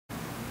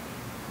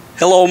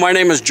Hello, my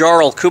name is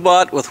Jarl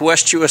Kubat with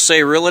West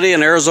USA Realty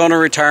and Arizona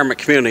Retirement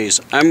Communities.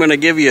 I'm going to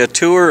give you a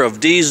tour of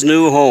Dee's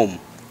new home.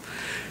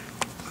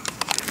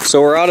 So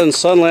we're out in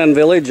Sunland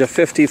Village, a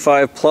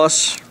 55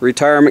 plus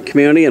retirement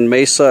community in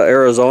Mesa,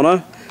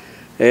 Arizona,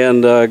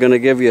 and going to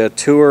give you a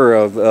tour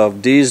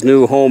of Dee's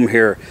new home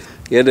here.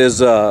 It is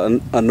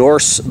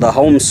the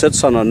home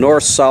sits on a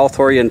north-south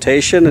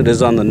orientation. It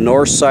is on the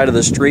north side of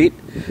the street,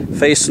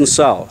 facing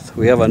south.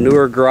 We have a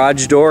newer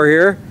garage door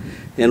here,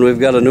 and we've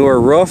got a newer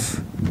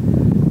roof.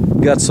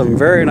 Got some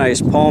very nice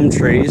palm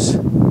trees,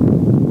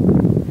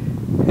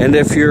 and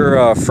if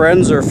you're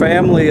friends or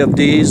family of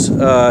Dee's,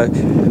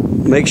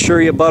 make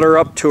sure you butter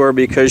up to her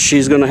because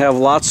she's going to have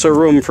lots of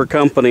room for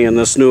company in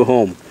this new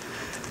home.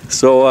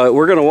 So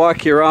we're going to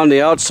walk you around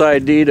the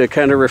outside, Dee, to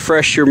kind of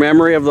refresh your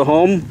memory of the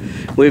home.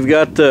 We've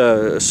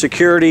got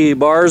security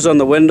bars on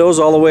the windows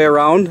all the way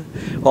around.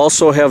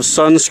 Also have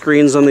sun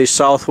screens on these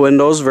south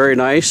windows, very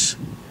nice.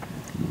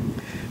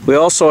 We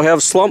also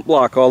have slump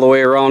block all the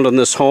way around on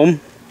this home.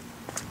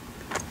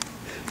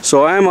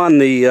 So I'm on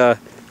the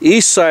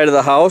east side of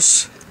the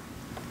house.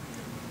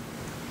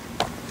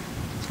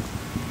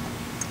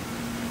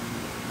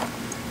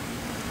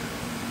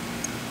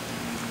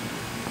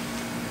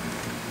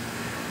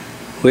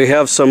 We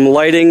have some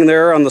lighting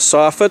there on the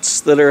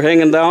soffits that are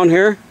hanging down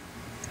here.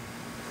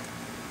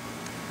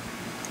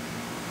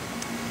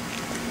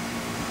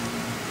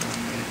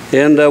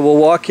 And we'll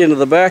walk into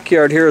the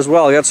backyard here as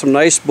well. We got some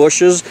nice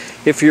bushes.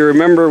 If you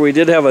remember, we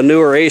did have a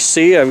newer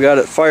AC. I've got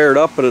it fired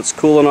up and it's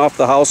cooling off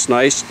the house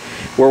nice.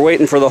 We're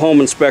waiting for the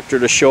home inspector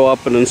to show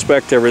up and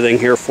inspect everything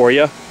here for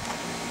you.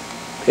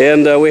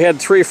 And we had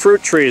 3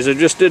 fruit trees. I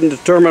just didn't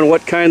determine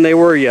what kind they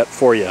were yet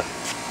for you.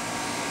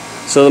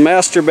 So the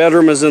master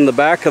bedroom is in the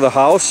back of the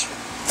house.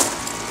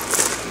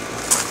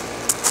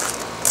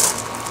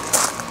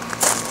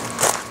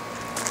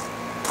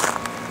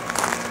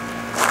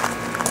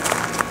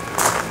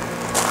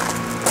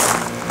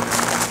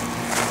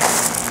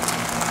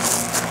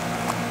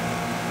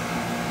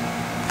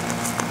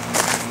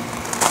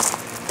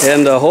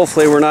 And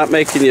hopefully we're not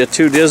making you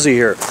too dizzy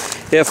here.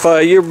 If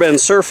you've been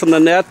surfing the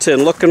net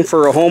and looking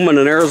for a home in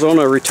an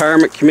Arizona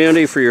retirement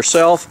community for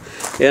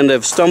yourself and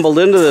have stumbled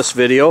into this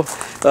video,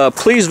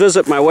 please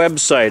visit my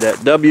website at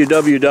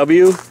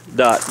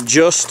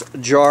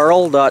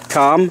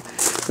www.justjarl.com.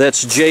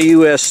 That's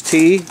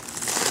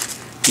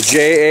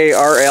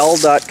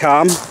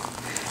JUSTJARL.com.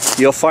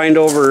 You'll find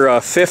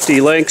over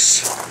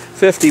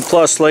 50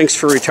 plus links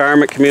for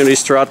retirement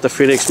communities throughout the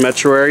Phoenix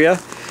metro area.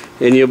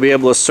 And you'll be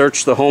able to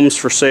search the homes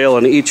for sale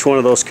in each one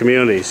of those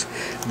communities,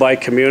 by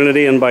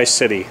community and by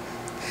city.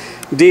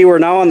 Dee, we're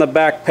now on the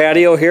back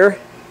patio here.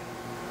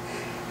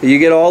 You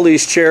get all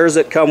these chairs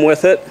that come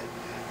with it.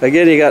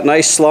 Again, you got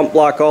nice slump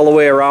block all the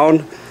way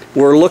around.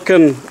 We're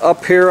looking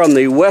up here on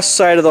the west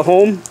side of the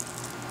home.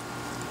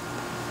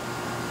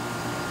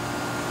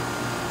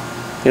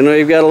 And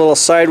we've got a little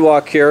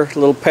sidewalk here,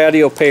 little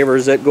patio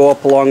pavers that go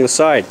up along the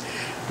side.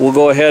 We'll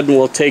go ahead and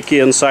we'll take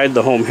you inside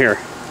the home here.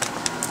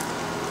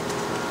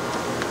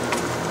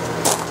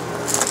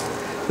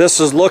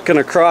 This is looking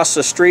across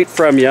the street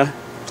from you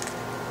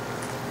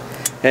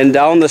and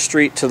down the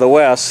street to the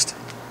west.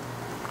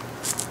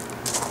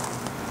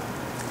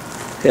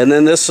 And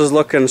then this is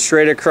looking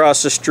straight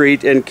across the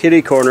street and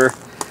kitty corner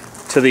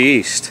to the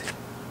east.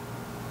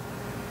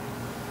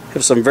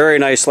 Have some very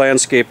nice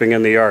landscaping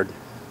in the yard.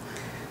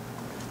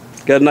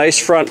 Got a nice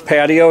front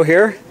patio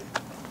here.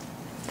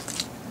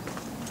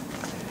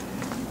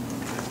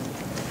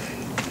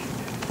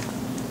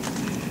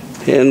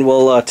 And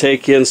we'll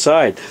take you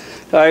inside.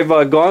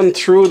 I've gone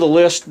through the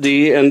list,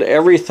 Dee, and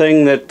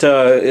everything that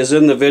is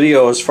in the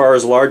video as far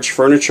as large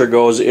furniture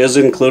goes is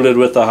included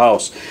with the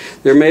house.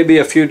 There may be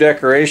a few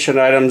decoration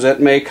items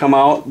that may come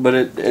out, but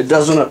it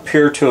doesn't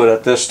appear to it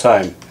at this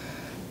time.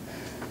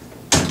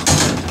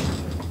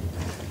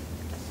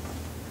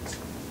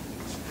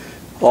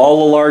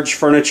 All the large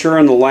furniture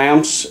and the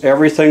lamps,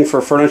 everything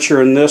for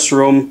furniture in this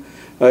room,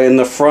 in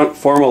the front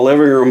formal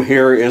living room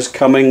here, is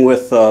coming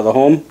with the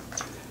home.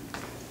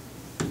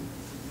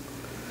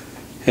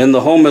 And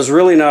the home is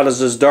really not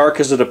as dark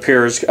as it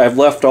appears. I've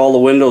left all the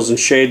windows and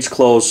shades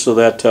closed so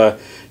that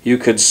you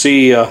could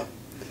see it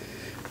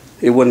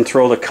wouldn't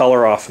throw the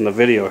color off in the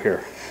video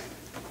here.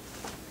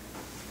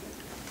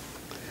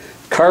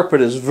 Carpet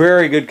is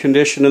very good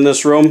condition in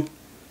this room.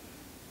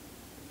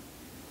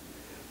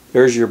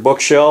 There's your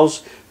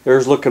bookshelves.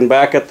 There's looking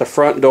back at the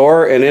front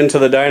door and into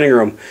the dining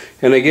room.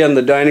 And again,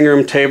 the dining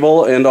room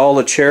table and all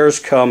the chairs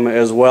come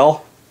as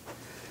well.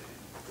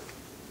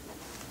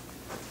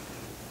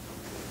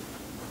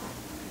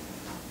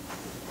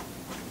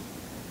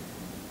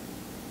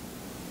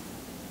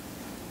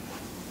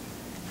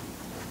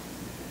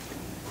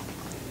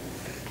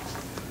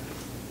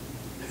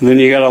 And then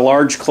you got a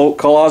large cloak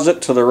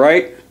closet to the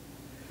right.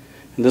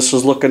 And this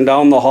is looking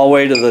down the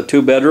hallway to the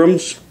 2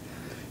 bedrooms.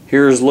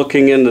 Here's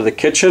looking into the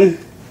kitchen.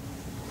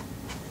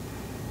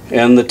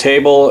 And the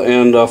table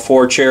and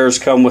 4 chairs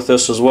come with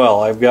this as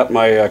well. I've got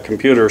my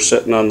computer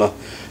sitting on the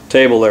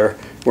table there.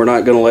 we're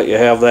not going to let you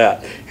have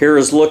that. Here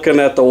is looking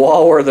at the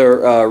wall where the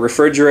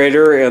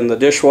refrigerator and the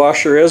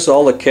dishwasher is.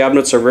 All the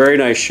cabinets are very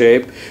nice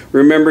shape.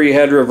 Remember, you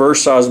had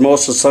reverse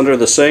osmosis under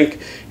the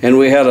sink, and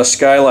we had a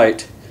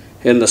skylight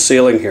in the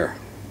ceiling here.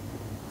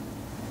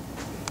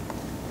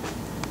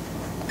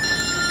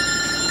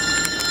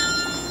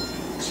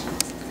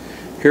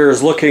 Here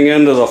is looking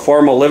into the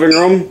formal living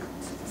room.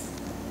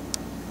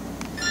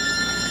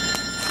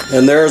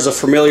 And there's a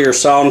familiar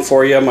sound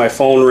for you. My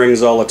phone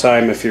rings all the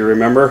time, if you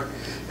remember.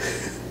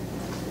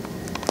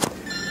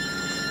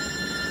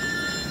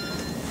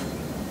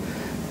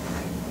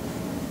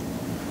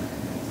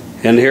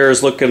 And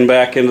here's looking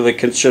back into the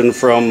kitchen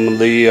from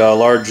the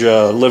large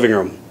living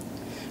room,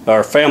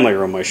 or family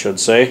room, I should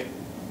say.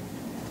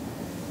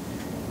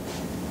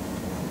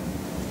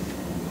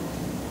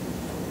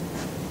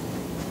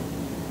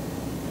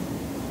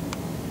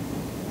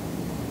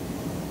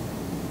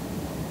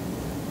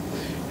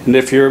 And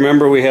if you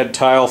remember, we had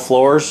tile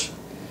floors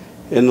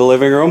in the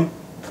living room,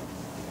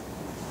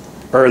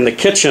 or in the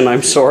kitchen,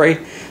 I'm sorry.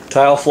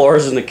 Tile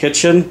floors in the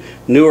kitchen,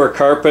 newer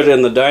carpet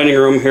in the dining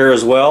room here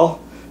as well.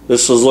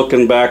 This is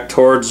looking back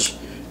towards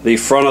the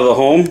front of the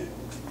home.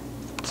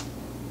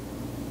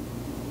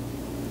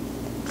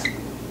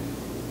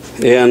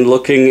 And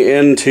looking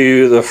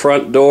into the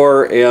front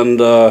door and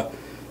the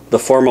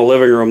formal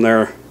living room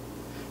there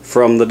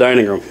from the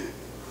dining room.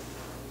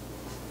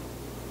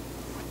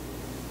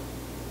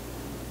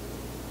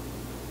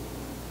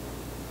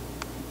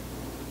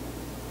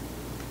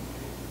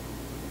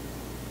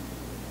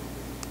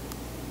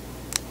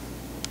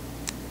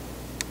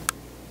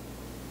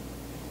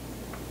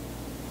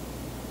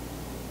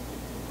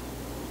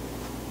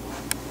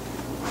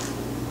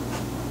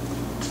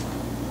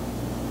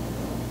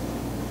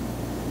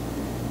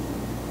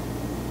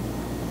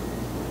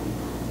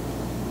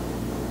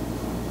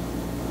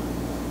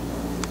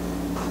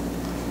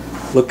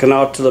 Looking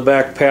out to the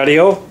back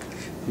patio,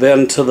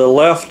 then to the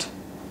left,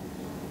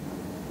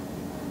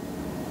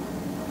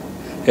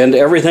 and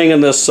everything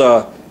in this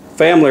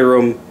family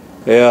room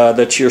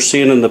that you're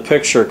seeing in the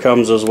picture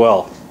comes as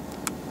well.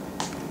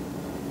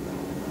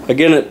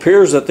 Again, it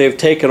appears that they've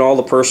taken all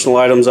the personal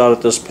items out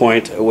at this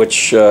point,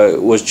 which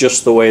was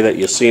just the way that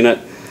you've seen it.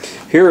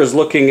 Here is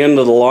looking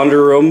into the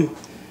laundry room,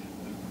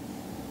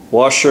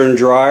 washer and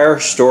dryer,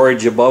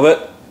 storage above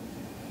it,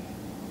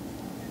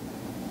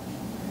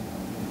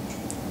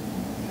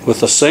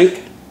 with a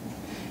sink,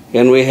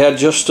 and we had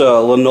just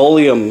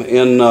linoleum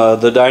in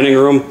the dining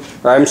room,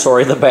 or I'm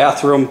sorry, the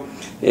bathroom,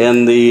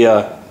 and the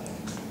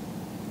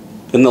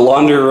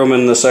laundry room.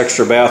 In this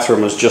extra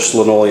bathroom is just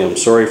linoleum.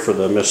 Sorry for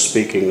the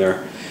misspeaking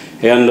there.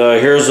 And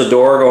here's the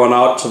door going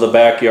out to the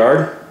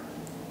backyard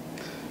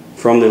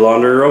from the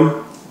laundry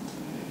room.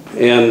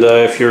 And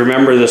if you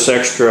remember, this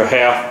extra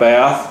half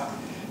bath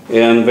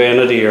and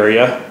vanity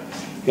area,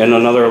 and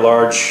another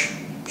large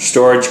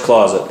storage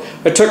closet.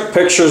 I took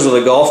pictures of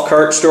the golf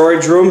cart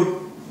storage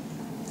room,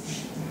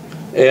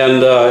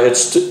 and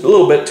it's a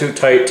little bit too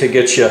tight to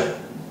get you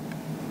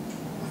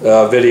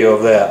a video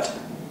of that.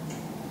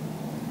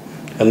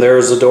 And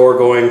there's the door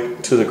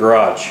going to the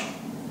garage.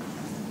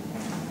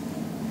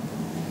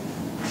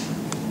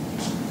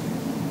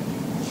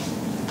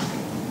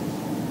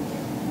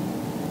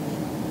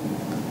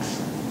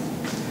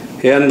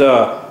 And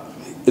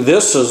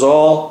this is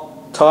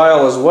all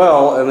tile as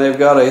well, and they've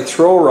got a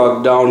throw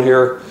rug down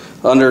here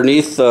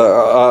underneath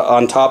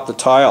on top of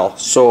the tile.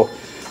 So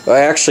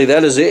actually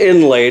that is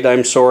inlaid,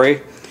 I'm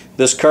sorry.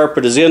 This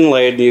carpet is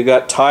inlaid, and you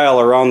got tile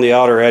around the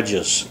outer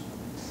edges.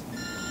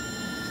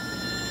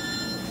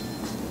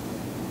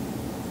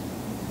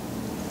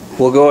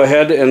 We'll go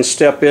ahead and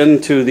step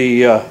into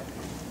the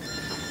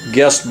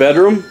guest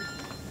bedroom.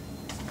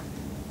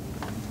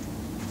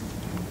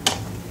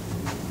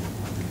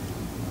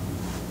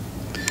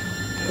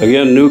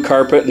 Again, new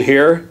carpet in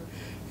here.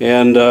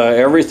 And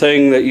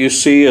everything that you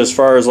see as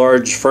far as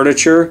large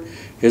furniture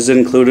is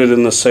included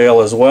in the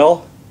sale as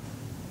well.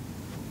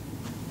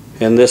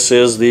 And this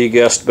is the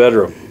guest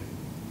bedroom.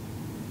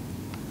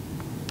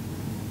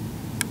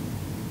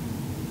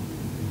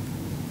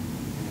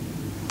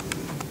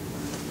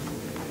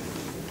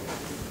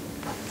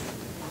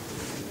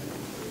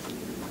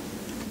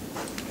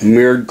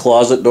 Mirrored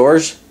closet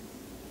doors.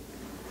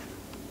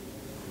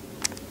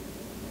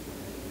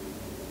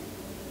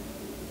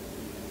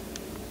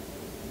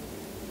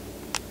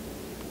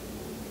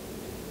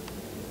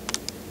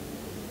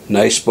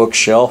 Nice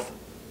bookshelf.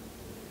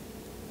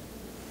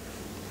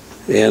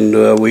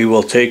 And we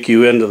will take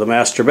you into the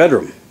master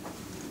bedroom.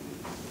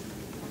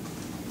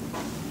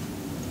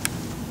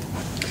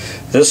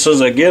 This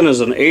is, again, is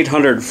an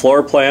 800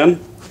 floor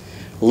plan,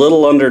 a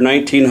little under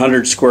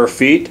 1,900 square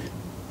feet.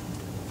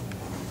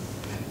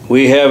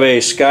 We have a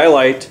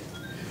skylight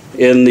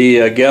in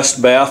the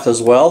guest bath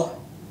as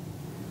well.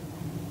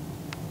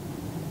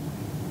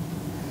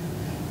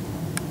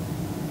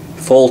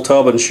 Full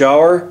tub and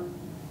shower.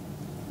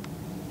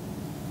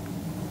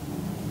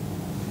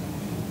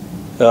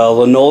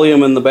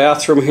 Linoleum in the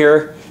bathroom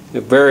here.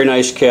 Very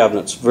nice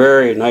cabinets,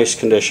 very nice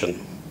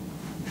condition.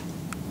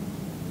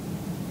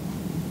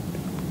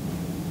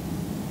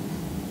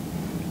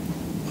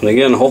 And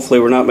again, hopefully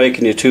we're not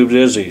making you too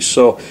dizzy.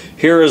 So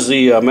here is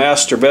the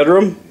master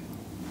bedroom.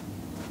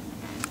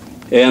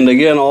 And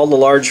again, all the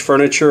large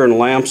furniture and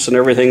lamps and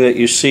everything that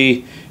you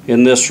see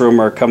in this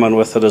room are coming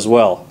with it as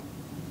well.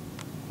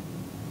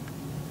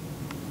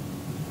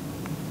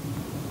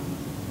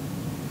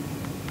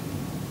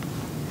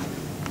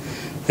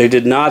 They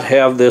did not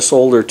have this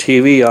older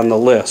TV on the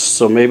list,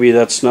 so maybe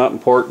that's not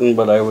important,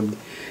 but I would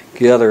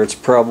gather it's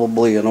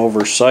probably an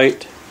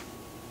oversight.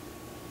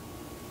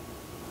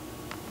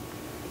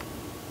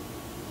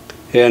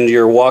 And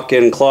your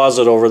walk-in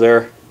closet over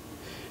there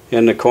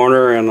in the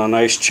corner, and a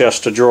nice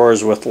chest of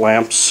drawers with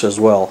lamps as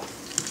well.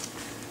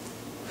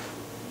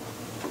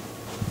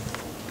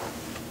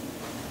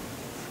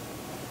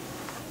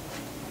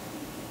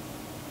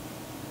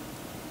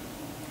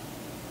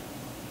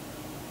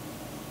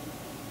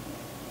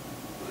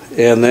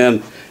 And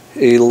then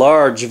a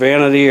large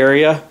vanity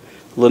area,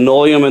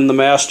 linoleum in the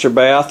master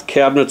bath,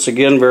 cabinets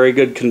again very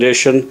good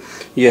condition.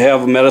 You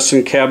have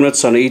medicine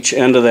cabinets on each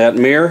end of that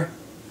mirror,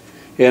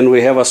 and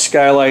we have a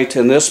skylight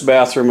in this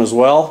bathroom as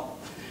well,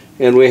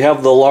 and we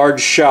have the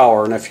large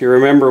shower. And if you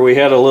remember, we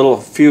had a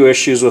few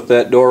issues with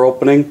that door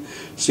opening.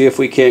 See if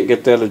we can't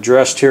get that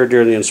addressed here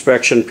during the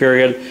inspection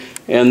period.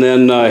 And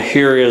then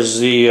here is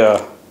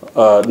the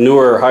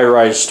newer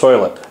high-rise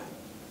toilet.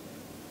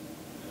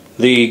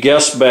 The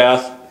guest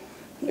bath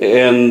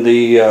and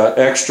the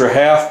extra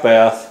half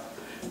bath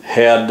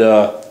had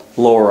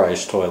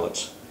low-rise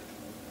toilets.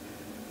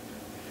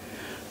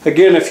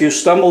 Again, if you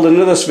stumbled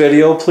into this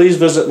video, please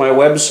visit my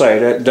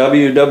website at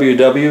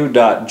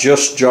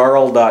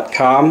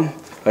www.justjarl.com.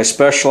 I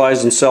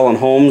specialize in selling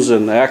homes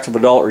in active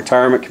adult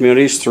retirement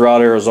communities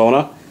throughout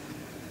Arizona.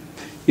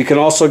 You can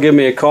also give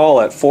me a call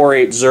at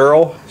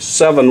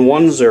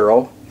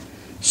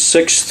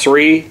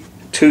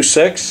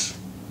 480-710-6326.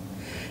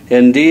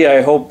 And Dee,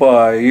 I hope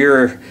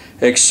you're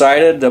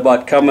excited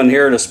about coming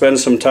here to spend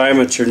some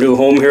time at your new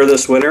home here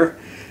this winter,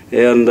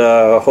 and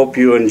hope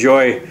you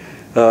enjoy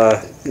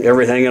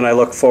everything, and I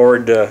look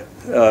forward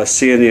to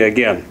seeing you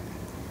again.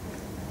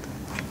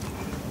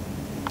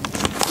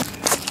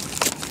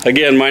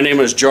 Again, my name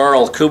is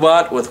Jarl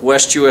Kubat with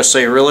West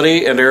USA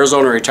Realty and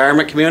Arizona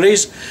Retirement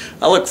Communities.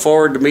 I look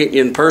forward to meeting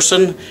you in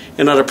person,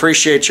 and I'd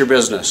appreciate your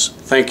business.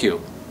 Thank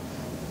you.